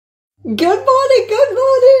Good morning, good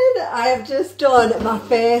morning. I have just done my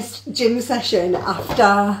first gym session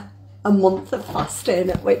after a month of fasting,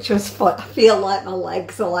 which was fun. I feel like my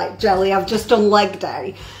legs are like jelly. I've just done leg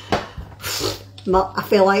day. I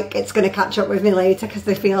feel like it's going to catch up with me later because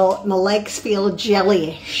my legs feel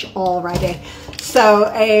jellyish already. So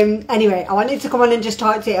anyway, I wanted to come on and just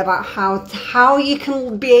talk to you about how you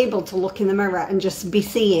can be able to look in the mirror and just be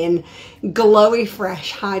seeing glowy,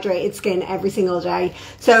 fresh, hydrated skin every single day.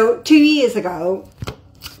 So 2 years ago,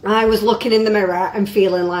 I was looking in the mirror and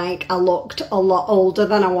feeling like I looked a lot older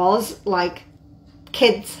than I was. Like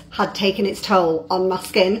kids had taken its toll on my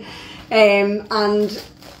skin, and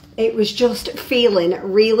it was just feeling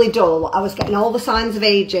really dull. I was getting all the signs of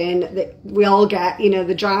aging that we all get, you know,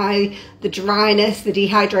 the dryness, the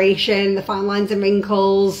dehydration, the fine lines and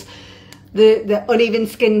wrinkles, the uneven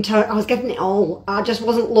skin tone. I was getting it all. I just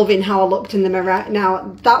wasn't loving how I looked in the mirror.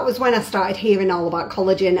 Now, that was when I started hearing all about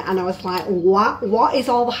collagen, and I was like, what is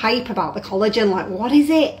all the hype about the collagen? Like, what is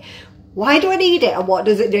it? Why do I need it? And what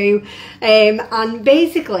does it do? And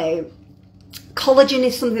basically, collagen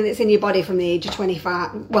is something that's in your body from the age of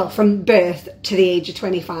 25, well, from birth to the age of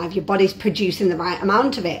 25. Your body's producing the right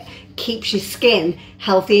amount of it. Keeps your skin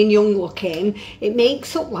healthy and young looking. It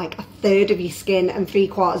makes up like a third of your skin and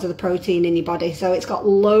 3/4 of the protein in your body. So it's got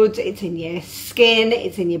loads. It's in your skin,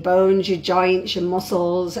 it's in your bones, your joints, your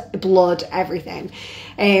muscles, blood, everything.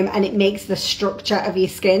 And it makes the structure of your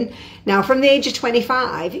skin. Now, from the age of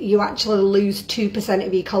 25, you actually lose 2%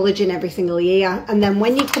 of your collagen every single year. And then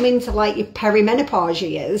when you come into like your perimenopause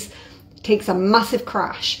years, it takes a massive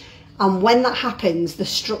crash. And when that happens, the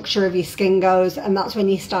structure of your skin goes, and that's when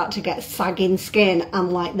you start to get sagging skin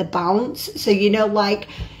and like the bounce. So, you know,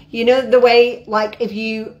 the way, like if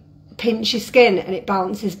you pinch your skin and it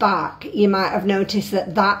bounces back, you might have noticed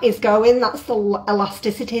that is going. That's the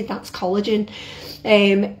elasticity, that's collagen.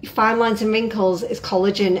 Fine lines and wrinkles is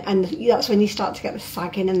collagen, and that's when you start to get the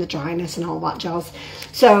sagging and the dryness and all that jazz.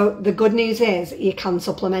 So the good news is you can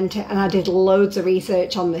supplement it, and I did loads of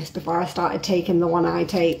research on this before I started taking the one I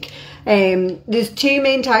take. There's two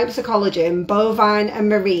main types of collagen, bovine and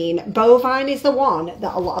marine. Bovine is the one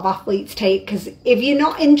that a lot of athletes take, because if you're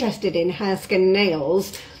not interested in hair, skin and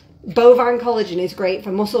nails, bovine collagen is great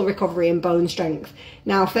for muscle recovery and bone strength.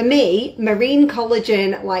 Now for me, marine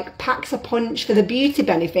collagen like packs a punch for the beauty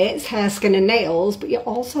benefits, hair, skin and nails, but you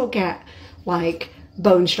also get like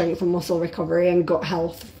bone strength and muscle recovery and gut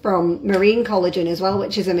health from marine collagen as well,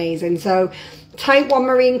 which is amazing. So type 1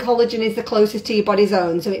 marine collagen is the closest to your body's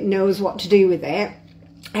own, so it knows what to do with it.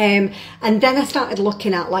 And then I started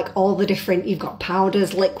looking at like all the different, you've got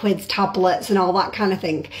powders, liquids, tablets and all that kind of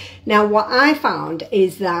thing. Now what I found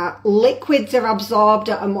is that liquids are absorbed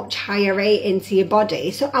at a much higher rate into your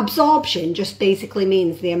body. So absorption just basically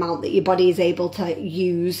means the amount that your body is able to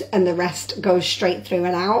use, and the rest goes straight through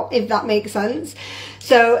and out, if that makes sense.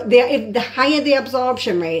 So the higher the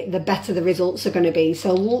absorption rate, the better the results are going to be.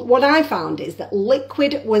 So what I found is that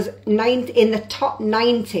liquid was in the top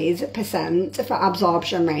 90% for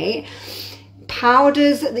absorption rate.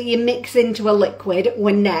 Powders that you mix into a liquid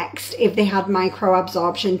were next if they had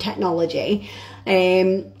microabsorption technology.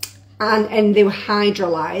 And they were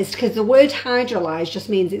hydrolyzed, because the word hydrolyzed just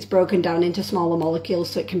means it's broken down into smaller molecules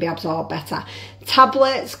so it can be absorbed better.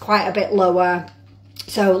 Tablets, quite a bit lower.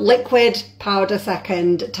 So liquid, powder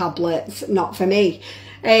second, tablets, not for me.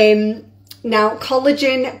 Now,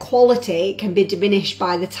 collagen quality can be diminished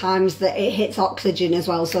by the times that it hits oxygen as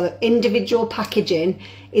well. So individual packaging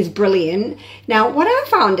is brilliant. Now, what I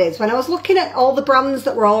found is when I was looking at all the brands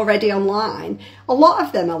that were already online, a lot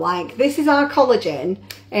of them are like, this is our collagen,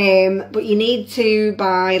 but you need to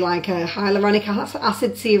buy like a hyaluronic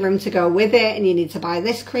acid serum to go with it, and you need to buy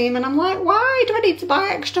this cream. And I'm like, why do I need to buy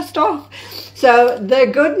extra stuff? So the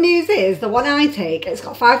good news is the one I take, it's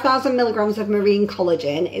got 5,000 milligrams of marine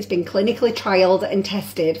collagen. It's been clinically trialed and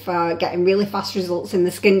tested for getting really fast results in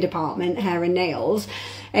the skin department, hair and nails.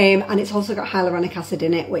 And it's also got hyaluronic acid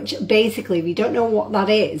in it, which basically, if you don't know what that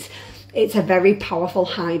is, it's a very powerful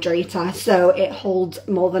hydrator. So it holds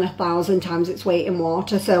more than 1,000 times its weight in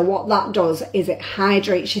water. So what that does is it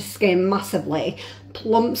hydrates your skin massively,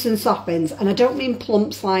 plumps and softens. And I don't mean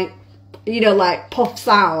plumps like, you know, like puffs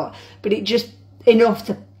out, but it just enough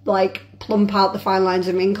to like plump out the fine lines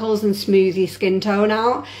and wrinkles and smooth your skin tone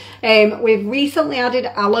out. We've recently added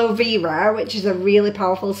aloe vera, which is a really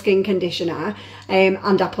powerful skin conditioner, and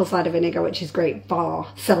apple cider vinegar, which is great for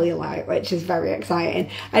cellulite, which is very exciting.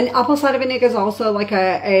 And apple cider vinegar is also like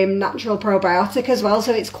a natural probiotic as well,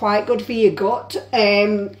 so it's quite good for your gut.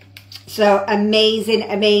 So amazing,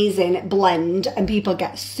 amazing blend, and people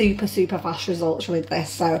get super, super fast results with this.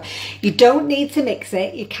 So you don't need to mix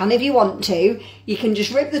it. You can if you want to. You can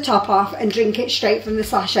just rip the top off and drink it straight from the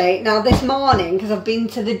sachet. Now this morning, because I've been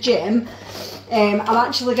to the gym, I'm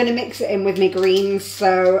actually going to mix it in with my greens.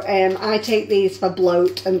 So I take these for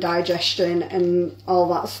bloat and digestion and all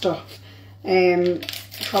that stuff.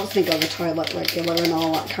 Helps me go to the toilet regular and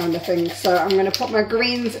all that kind of thing. So I'm going to put my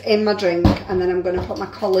greens in my drink, and then I'm going to put my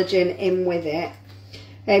collagen in with it.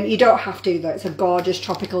 You don't have to though, it's a gorgeous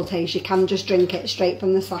tropical taste. You can just drink it straight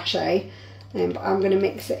from the sachet. But I'm going to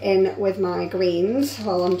mix it in with my greens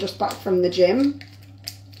while I'm just back from the gym.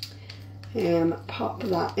 Pop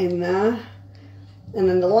that in there. And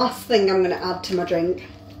then the last thing I'm going to add to my drink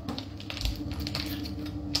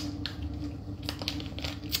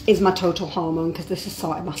is my Total Hormone, because this has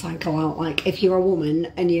sorted my cycle out. Like, if you're a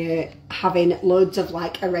woman and you're having loads of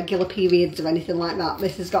like irregular periods or anything like that,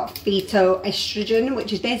 this has got phytoestrogen,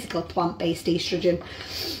 which is basically plant-based estrogen,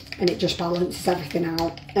 and it just balances everything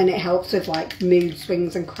out, and it helps with like mood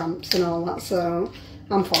swings and cramps and all that. So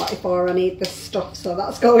I'm 44, I need this stuff, so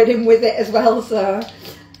that's going in with it as well. So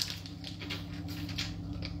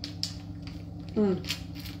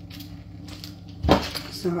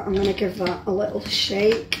So I'm going to give that a little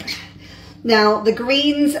shake. Now the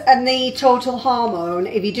greens and the Total Hormone,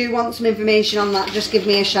 if you do want some information on that, just give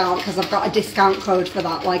me a shout, because I've got a discount code for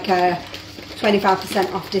that, like a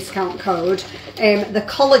 25% off discount code. The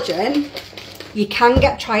collagen, you can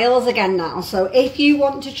get trials again now. So if you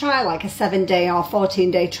want to try like a 7-day or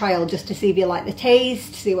 14-day trial just to see if you like the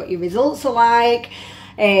taste, see what your results are like,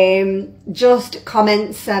 just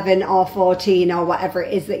comment 7 or 14 or whatever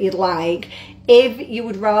it is that you'd like. If you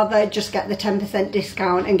would rather just get the 10%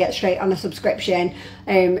 discount and get straight on a subscription,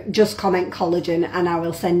 just comment collagen and I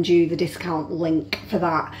will send you the discount link for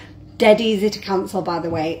that. Dead easy to cancel, by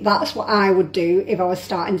the way. That's what I would do if I was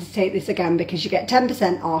starting to take this again, because you get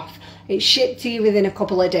 10% off. It's shipped to you within a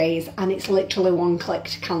couple of days, and it's literally one click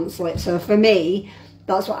to cancel it. So for me,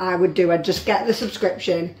 that's what I would do. I'd just get the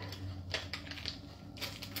subscription,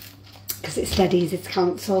 because it's dead easy to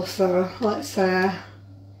cancel. So let's oh,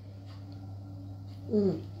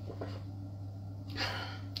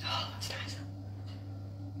 that's nice.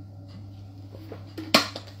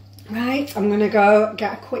 Right, I'm gonna go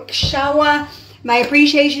get a quick shower. My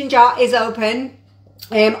appreciation jar is open.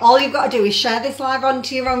 All you've got to do is share this live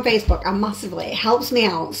onto your own Facebook, and massively, it helps me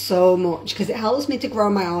out so much, because it helps me to grow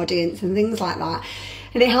my audience and things like that.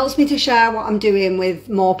 And it helps me to share what I'm doing with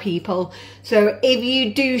more people. So if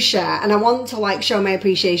you do share, and I want to like show my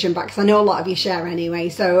appreciation back, because I know a lot of you share anyway.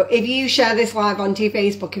 So if you share this live onto your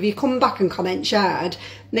Facebook, if you come back and comment shared,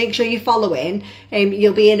 make sure you're following.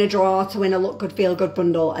 You'll be in a draw to win a Look Good Feel Good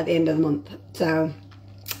bundle at the end of the month. So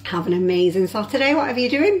have an amazing Saturday, whatever you're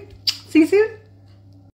doing. See you soon.